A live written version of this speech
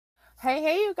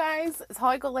Hey, you guys, it's How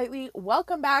I Go Lately.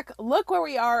 Welcome back. Look where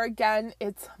we are again.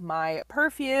 It's my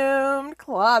perfumed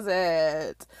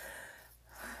closet.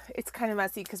 It's kind of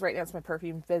messy because right now it's my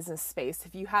perfume business space.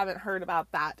 If you haven't heard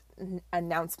about that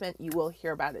announcement, you will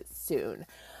hear about it soon.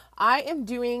 I am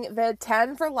doing the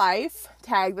 10 for life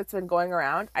tag that's been going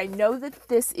around. I know that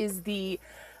this is the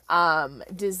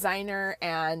designer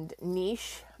and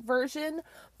niche version,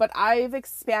 but I've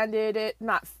expanded it.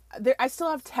 Not there, I still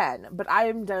have 10, but I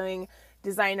am doing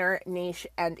designer, niche,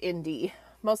 and indie,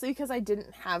 mostly because I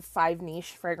didn't have 5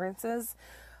 niche fragrances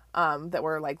that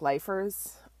were like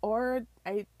lifers, or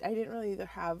I didn't really either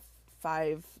have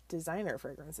 5 designer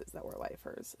fragrances that were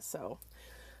lifers, so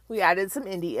we added some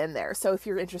indie in there. So if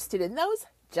you're interested in those,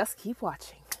 just keep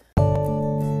watching.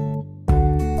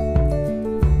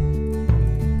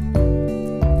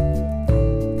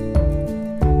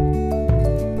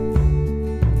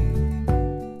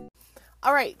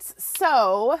 All right,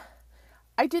 so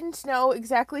I didn't know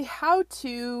exactly how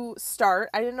to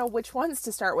start. I didn't know which ones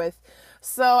to start with.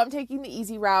 So I'm taking the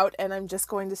easy route and I'm just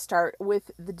going to start with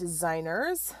the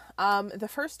designers. The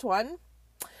first one,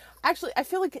 actually, I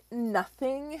feel like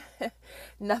nothing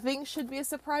should be a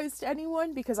surprise to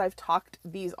anyone because I've talked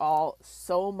these all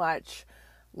so much.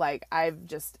 Like, I've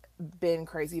just been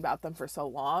crazy about them for so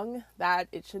long that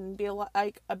it shouldn't be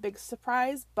like a big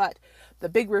surprise. But the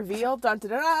big reveal, dun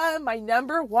dun dun, my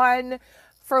number one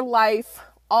for life,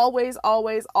 always,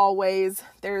 always, always.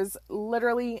 There's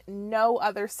literally no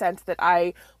other scent that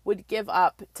I would give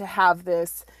up to have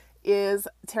this, is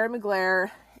Terry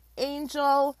Mugler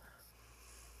Angel.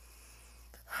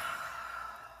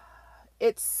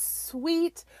 It's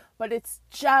sweet, but it's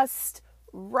just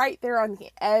right there on the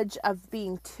edge of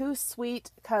being too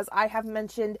sweet, because I have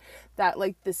mentioned that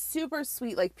like the super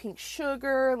sweet like pink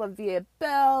sugar, La Vie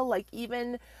Belle, like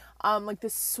even like the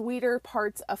sweeter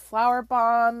parts of Flower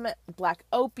Bomb, Black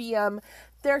Opium,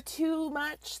 they're too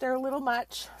much. They're a little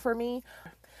much for me.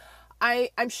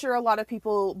 I'm sure a lot of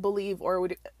people believe or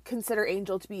would consider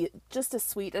Angel to be just as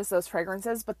sweet as those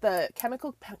fragrances, but the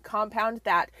chemical compound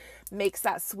that makes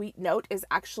that sweet note is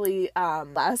actually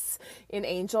less in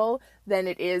Angel than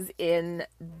it is in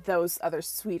those other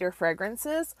sweeter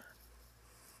fragrances.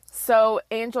 So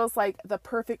Angel's like the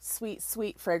perfect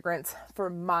sweet fragrance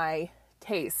for my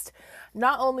taste.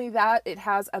 Not only that, it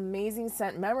has amazing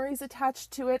scent memories attached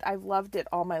to it. I've loved it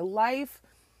all my life.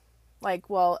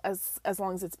 Like, well, as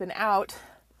long as it's been out,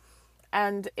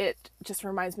 and it just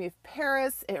reminds me of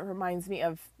Paris. It reminds me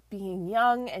of being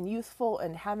young and youthful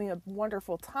and having a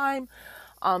wonderful time,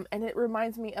 and it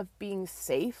reminds me of being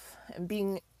safe and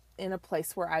being in a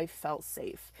place where I felt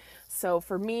safe. So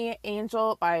for me,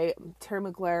 Angel by Terry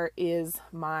Mugler is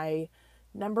my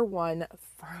number one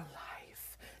for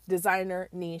life. Designer,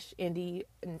 niche, indie,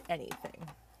 and anything.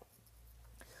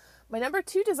 My number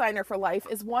 2 designer for life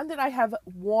is one that I have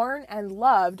worn and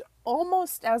loved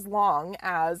almost as long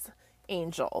as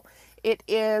Angel. It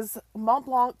is Mont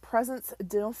Blanc Presence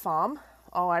d'une Femme.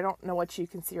 Oh, I don't know what you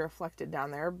can see reflected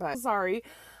down there, but sorry.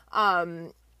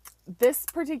 This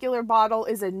particular bottle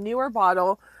is a newer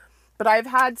bottle, but I've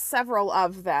had several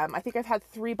of them. I think I've had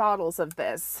 3 bottles of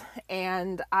this,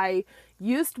 and I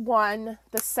used one.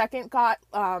 The second got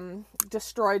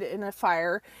destroyed in a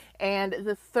fire, and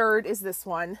the third is this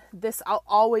one. This I'll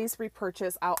always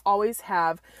repurchase. I'll always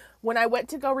have. When I went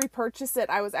to go repurchase it,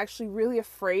 I was actually really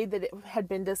afraid that it had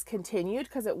been discontinued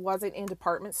because it wasn't in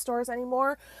department stores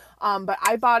anymore. But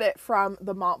I bought it from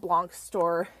the Mont Blanc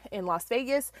store in Las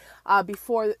Vegas.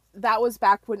 Before that was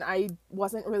back when I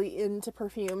wasn't really into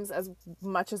perfumes as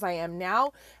much as I am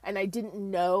now, and I didn't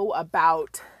know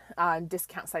about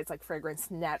discount sites like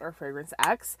Fragrance Net or Fragrance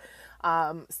X.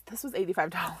 This was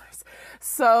 $85.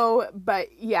 So, but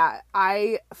yeah,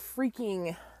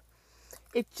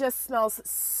 it just smells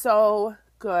so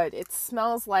good. It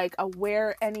smells like a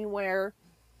wear anywhere,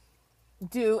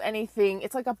 do anything.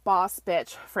 It's like a boss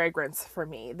bitch fragrance for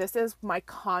me. This is my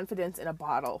confidence in a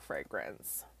bottle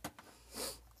fragrance.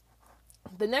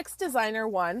 The next designer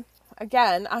one,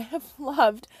 again, I have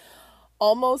loved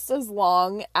almost as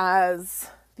long as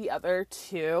the other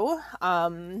 2.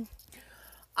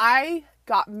 I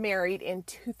got married in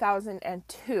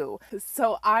 2002,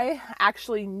 so I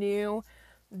actually knew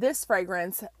this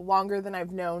fragrance longer than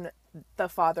I've known the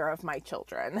father of my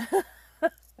children.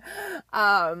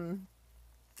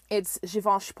 It's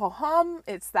Givenchy Pour Homme.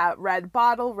 It's that red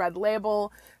bottle, red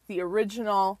label, the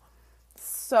original.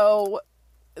 So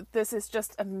this is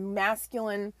just a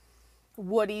masculine,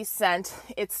 woody scent.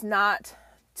 It's not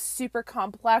super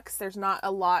complex. There's not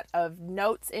a lot of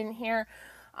notes in here.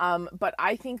 But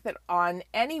I think that on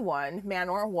anyone, man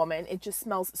or woman, it just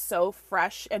smells so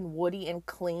fresh and woody and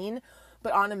clean.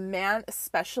 But on a man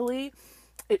especially,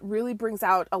 it really brings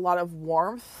out a lot of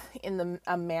warmth in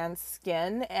a man's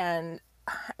skin, and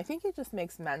I think it just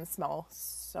makes men smell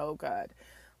so good.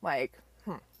 Like,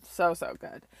 so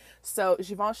good. So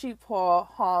Givenchy Pour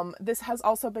Homme, this has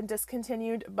also been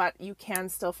discontinued, but you can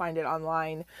still find it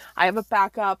online. I have a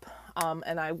backup,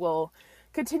 and I will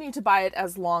continue to buy it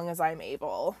as long as I'm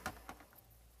able.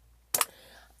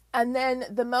 And then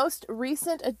the most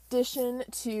recent addition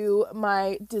to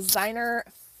my designer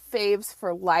faves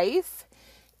for life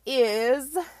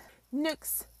is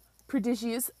NYX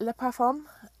Prodigieux Le Parfum.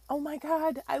 Oh my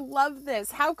God, I love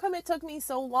this. How come it took me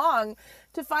so long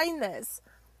to find this?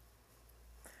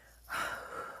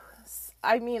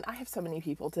 I mean, I have so many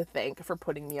people to thank for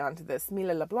putting me onto this.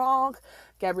 Mila LeBlanc,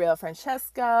 Gabrielle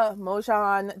Francesca,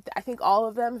 Mojan. I think all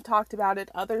of them have talked about it.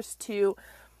 Others too.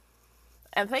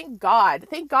 And thank God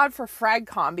for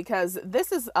Fragcom, because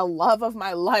this is a love of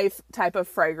my life type of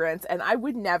fragrance, and I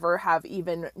would never have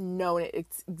even known it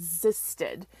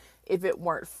existed if it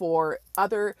weren't for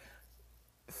other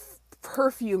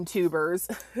perfume tubers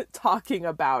talking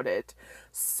about it.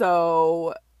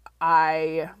 So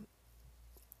I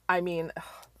mean,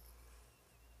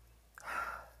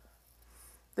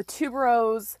 the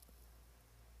tuberose,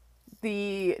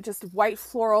 the just white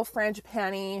floral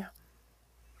frangipani,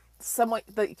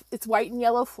 it's white and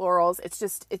yellow florals.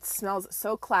 It smells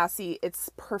so classy. It's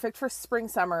perfect for spring,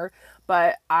 summer,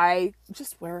 but I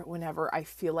just wear it whenever I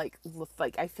feel like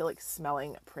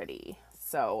smelling pretty.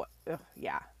 So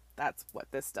yeah, that's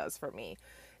what this does for me.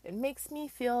 It makes me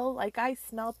feel like I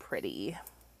smell pretty.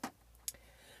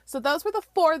 So those were the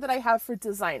 4 that I have for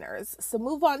designers. So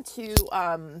move on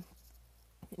to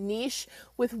niche,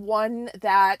 with one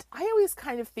that I always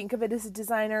kind of think of it as a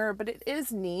designer, but it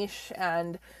is niche,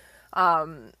 and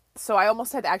so I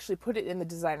almost had to actually put it in the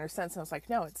designer sense, and I was like,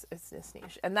 no, it's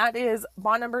niche. And that is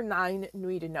Bon Number 9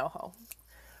 Nuit de Noho.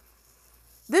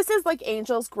 This is like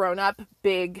Angel's grown-up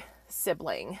big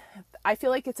sibling. I feel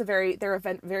like they're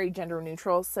a very gender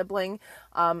neutral sibling.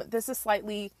 This is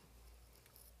slightly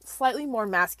more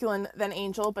masculine than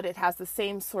Angel, but it has the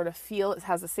same sort of feel. It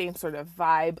has the same sort of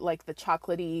vibe, like the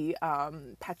chocolatey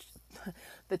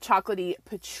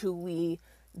patchouli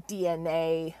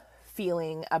DNA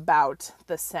feeling about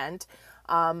the scent.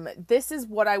 This is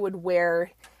what I would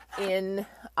wear in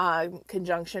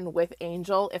conjunction with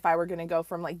Angel if I were going to go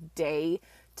from like day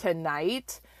to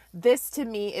night. This to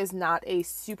me is not a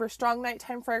super strong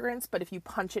nighttime fragrance, but if you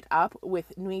punch it up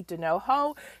with Nuit de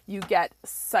Noho, you get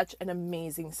such an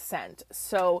amazing scent.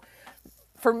 So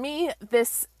for me,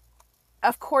 this,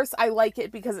 of course, I like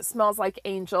it because it smells like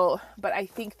Angel, but I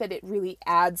think that it really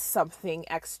adds something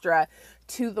extra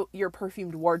to your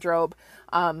perfumed wardrobe,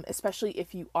 especially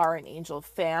if you are an Angel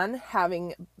fan.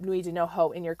 Having Nuit de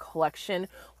Noho in your collection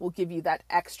will give you that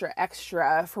extra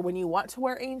for when you want to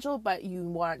wear Angel, but you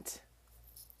want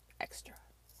extra.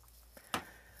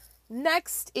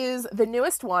 Next is the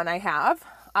newest one I have.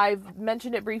 I've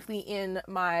mentioned it briefly in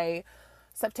my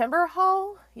September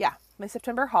haul. Yeah, my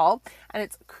September haul. And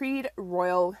it's Creed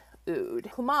Royal Oud.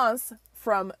 Clemence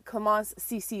from Clemence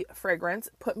CC Fragrance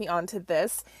put me onto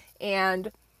this,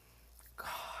 and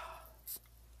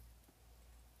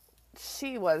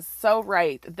she was so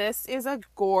right. This is a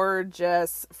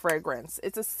gorgeous fragrance.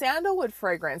 It's a sandalwood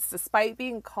fragrance, despite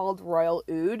being called Royal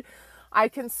Oud. I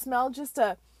can smell just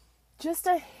a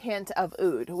hint of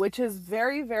oud, which is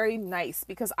very, very nice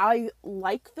because I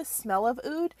like the smell of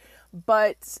oud,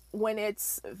 but when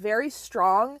it's very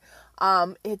strong,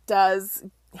 it does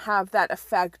have that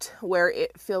effect where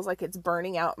it feels like it's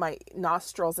burning out my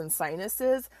nostrils and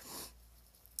sinuses.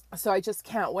 So I just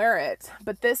can't wear it.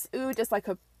 But this oud is like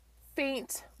a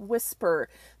faint whisper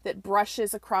that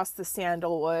brushes across the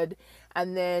sandalwood,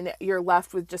 and then you're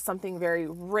left with just something very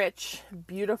rich,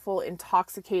 beautiful,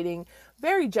 intoxicating,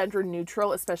 very gender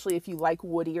neutral, especially if you like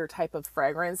woodier type of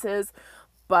fragrances,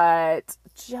 but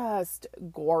just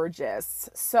gorgeous.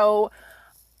 So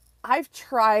I've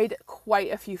tried quite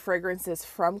a few fragrances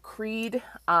from Creed.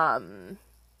 Right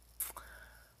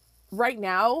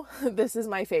now, this is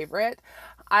my favorite.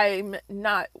 I'm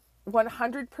not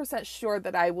 100% sure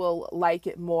that I will like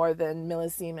it more than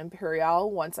Millésime Impérial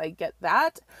once I get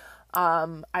that.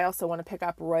 I also want to pick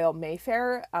up Royal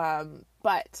Mayfair,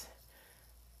 but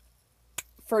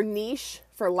for niche,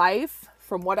 for life,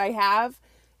 from what I have,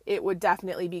 it would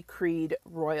definitely be Creed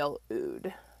Royal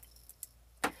Oud.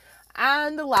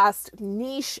 And the last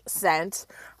niche scent,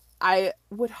 I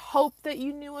would hope that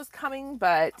you knew was coming,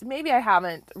 but maybe I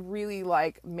haven't really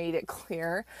like made it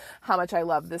clear how much I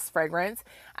love this fragrance.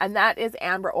 And that is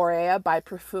Amber Aurea by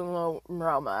Perfume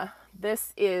Roma.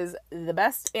 This is the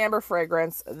best amber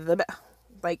fragrance, the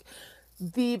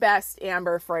best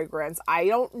amber fragrance. I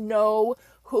don't know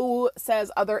who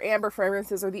says other amber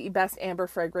fragrances are the best amber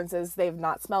fragrances. They've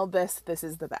not smelled this. This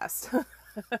is the best.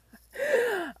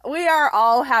 We are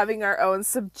all having our own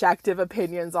subjective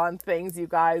opinions on things, you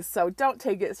guys, so don't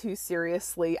take it too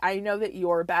seriously. I know that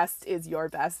your best is your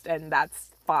best, and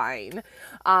that's fine.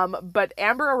 But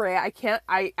Amber Aurea,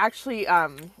 I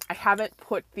haven't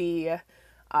put the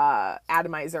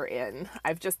atomizer in.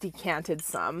 I've just decanted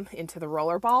some into the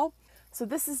roller ball. So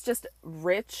this is just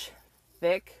rich,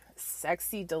 thick,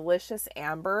 sexy, delicious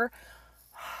amber.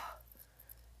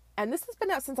 And this has been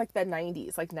out since like the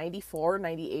 90s, like 94,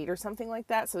 98 or something like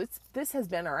that. So this has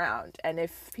been around. And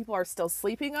if people are still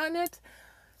sleeping on it,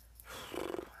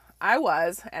 I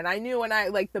was. And I knew when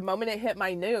the moment it hit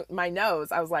my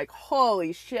nose, I was like,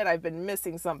 holy shit, I've been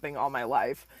missing something all my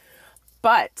life.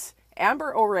 But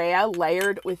Amber Aurea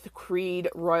layered with Creed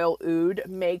Royal Oud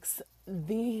makes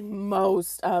the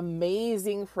most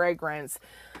amazing fragrance.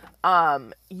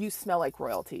 You smell like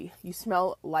royalty. You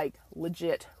smell like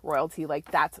legit royalty. Like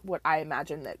that's what I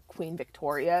imagine that Queen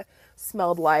Victoria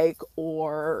smelled like,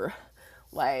 or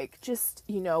like just,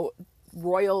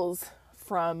 royals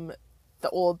from the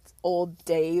old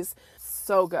days.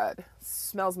 So good.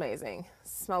 Smells amazing.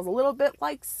 Smells a little bit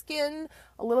like skin,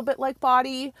 a little bit like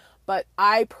body, but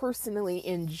I personally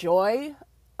enjoy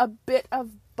a bit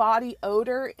of body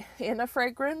odor in a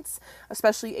fragrance,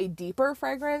 especially a deeper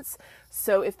fragrance.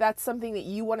 So if that's something that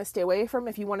you want to stay away from,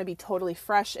 if you want to be totally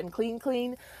fresh and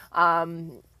clean,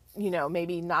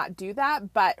 maybe not do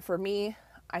that. But for me,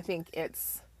 I think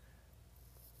it's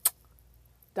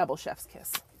double chef's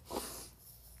kiss.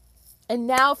 And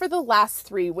now for the last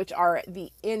three, which are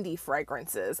the indie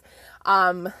fragrances.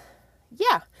 I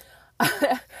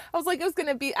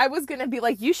was gonna be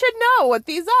like, you should know what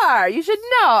these are. You should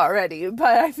know already.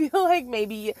 But I feel like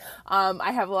maybe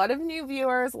I have a lot of new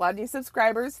viewers, a lot of new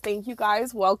subscribers. Thank you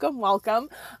guys. Welcome.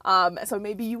 So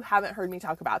maybe you haven't heard me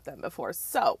talk about them before.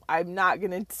 So I'm not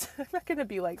gonna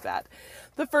be like that.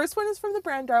 The first one is from the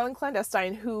brand Darling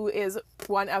Clandestine, who is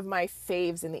one of my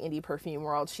faves in the indie perfume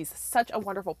world. She's such a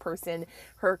wonderful person.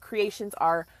 Her creations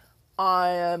are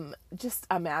just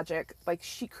a magic. Like,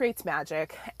 she creates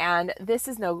magic, and this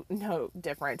is no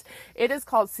different. It is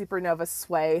called Supernova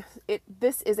Sway.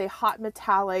 This is a hot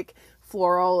metallic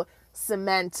floral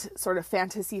cement sort of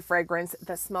fantasy fragrance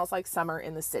that smells like summer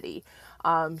in the city.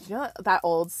 That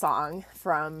old song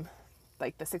from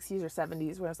like the 60s or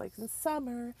 70s where I was like, in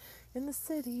summer in the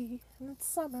city, and it's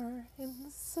summer in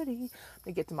the city.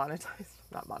 They get demonetized,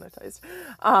 not monetized.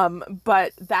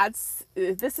 But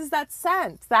this is that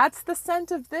scent. That's the scent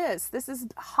of this. This is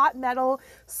hot metal,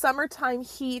 summertime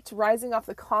heat rising off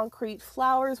the concrete,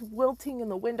 flowers wilting in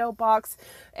the window box,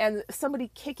 and somebody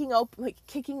kicking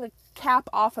the cap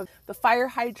off of the fire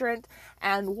hydrant,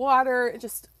 and water,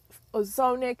 just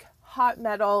ozonic, hot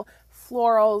metal,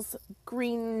 florals,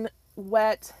 green,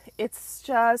 wet. It's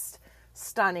just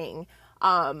stunning.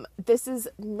 This is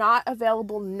not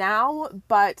available now,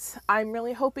 but I'm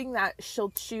really hoping that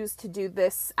she'll choose to do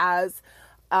this as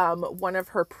one of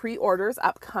her pre-orders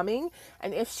upcoming.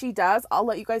 And if she does, I'll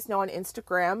let you guys know on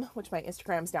Instagram, which my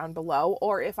Instagram's down below,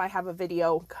 or if I have a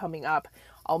video coming up,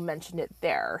 I'll mention it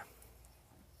there.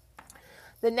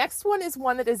 The next one is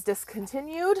one that is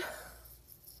discontinued.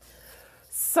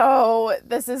 So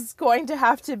this is going to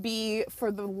have to be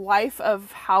for the life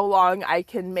of how long I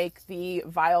can make the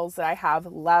vials that I have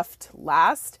left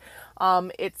last.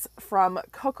 It's from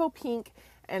Cocoa Pink,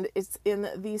 and it's in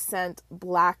the scent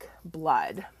Black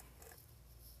Blood.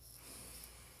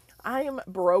 I am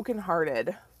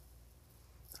brokenhearted.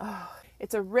 Oh,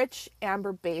 it's a rich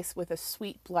amber base with a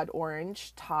sweet blood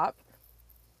orange top.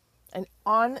 And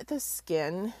on the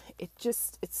skin, it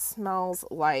smells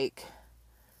like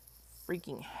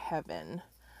freaking heaven.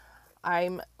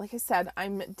 Like I said,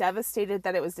 I'm devastated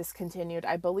that it was discontinued.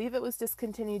 I believe it was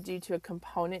discontinued due to a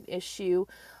component issue,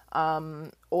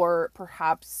 or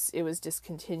perhaps it was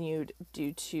discontinued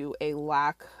due to a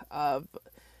lack of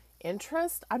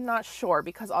interest. I'm not sure,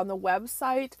 because on the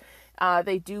website,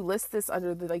 they do list this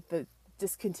under the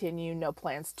discontinue, no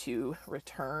plans to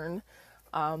return.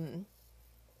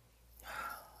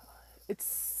 It's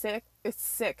sick. It's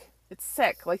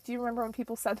sick. Like, do you remember when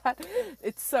people said that?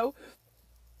 It's so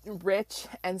rich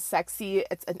and sexy.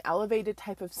 It's an elevated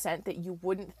type of scent that you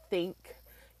wouldn't think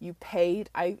you paid.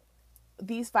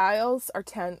 These vials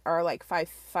are like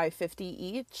 $5.50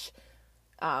 each.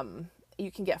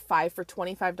 you can get 5 for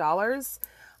 $25.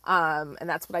 And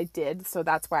that's what I did. So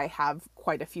that's why I have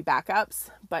quite a few backups,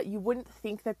 but you wouldn't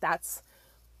think that that's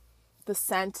the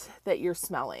scent that you're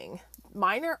smelling.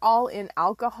 Mine are all in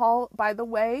alcohol, by the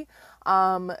way.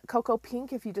 Cocoa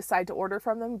Pink, if you decide to order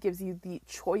from them, gives you the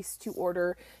choice to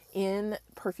order in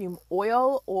perfume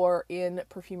oil or in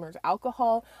perfumer's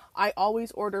alcohol. I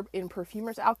always order in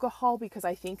perfumer's alcohol because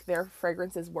I think their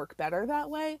fragrances work better that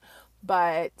way,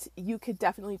 but you could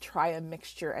definitely try a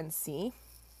mixture and see.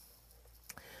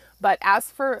 But as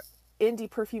for indie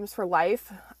perfumes for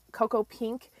life, Cocoa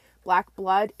Pink Black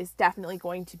Blood is definitely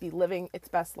going to be living its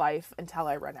best life until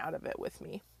I run out of it with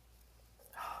me.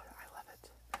 Oh, I love it.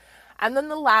 And then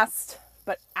the last,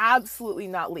 but absolutely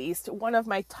not least, one of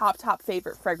my top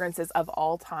favorite fragrances of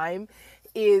all time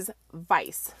is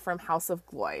Vice from House of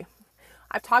Gloy.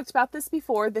 I've talked about this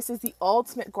before. This is the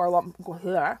ultimate gourmand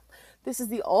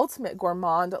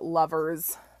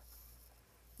lover's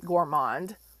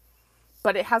gourmand.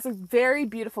 But it has a very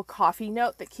beautiful coffee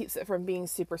note that keeps it from being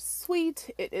super sweet.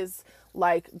 It is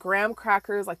like graham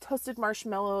crackers, like toasted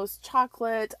marshmallows,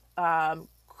 chocolate,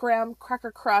 graham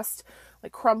cracker crust,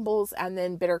 like crumbles, and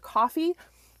then bitter coffee.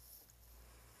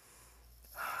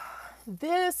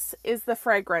 This is the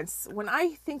fragrance. When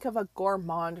I think of a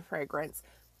gourmand fragrance,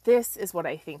 this is what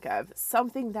I think of.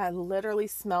 Something that literally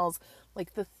smells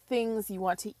like the things you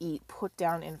want to eat put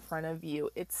down in front of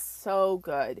you. It's so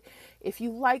good. If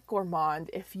you like gourmand,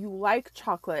 if you like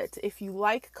chocolate, if you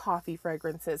like coffee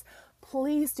fragrances,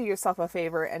 please do yourself a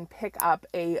favor and pick up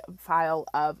a vial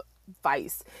of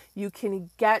Vice. You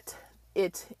can get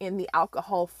it in the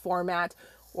alcohol format,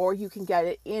 or you can get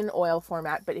it in oil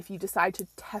format. But if you decide to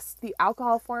test the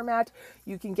alcohol format,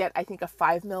 you can get, I think, a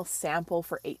 5 ml sample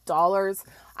for $8.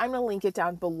 I'm going to link it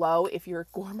down below. If you're a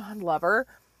gourmand lover,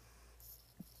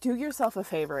 do yourself a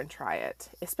favor and try it,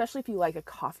 especially if you like a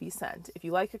coffee scent. If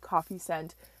you like a coffee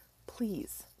scent,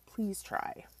 please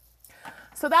try.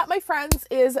 So that, my friends,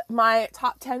 is my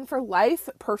top 10 for life: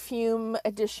 perfume,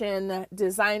 edition,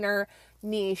 designer,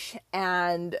 niche,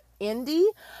 and indie.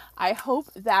 I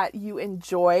hope that you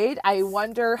enjoyed. I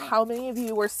wonder how many of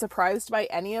you were surprised by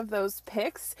any of those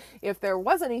picks. If there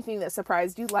was anything that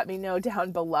surprised you, let me know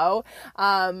down below.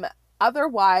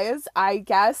 Otherwise, I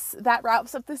guess that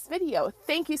wraps up this video.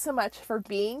 Thank you so much for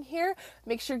being here.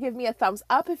 Make sure to give me a thumbs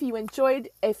up if you enjoyed.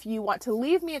 If you want to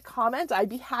leave me a comment, I'd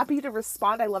be happy to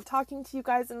respond. I love talking to you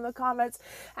guys in the comments.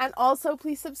 And also,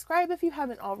 please subscribe if you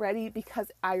haven't already,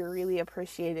 because I really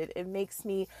appreciate it. It makes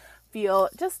me feel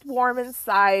just warm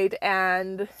inside,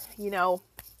 and, you know,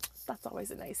 that's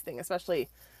always a nice thing, especially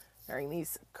during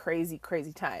these crazy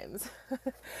times.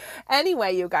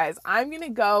 Anyway, you guys, I'm going to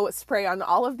go spray on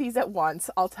all of these at once.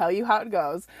 I'll tell you how it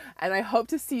goes, and I hope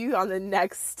to see you on the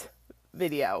next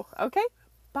video. Okay?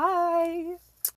 Bye.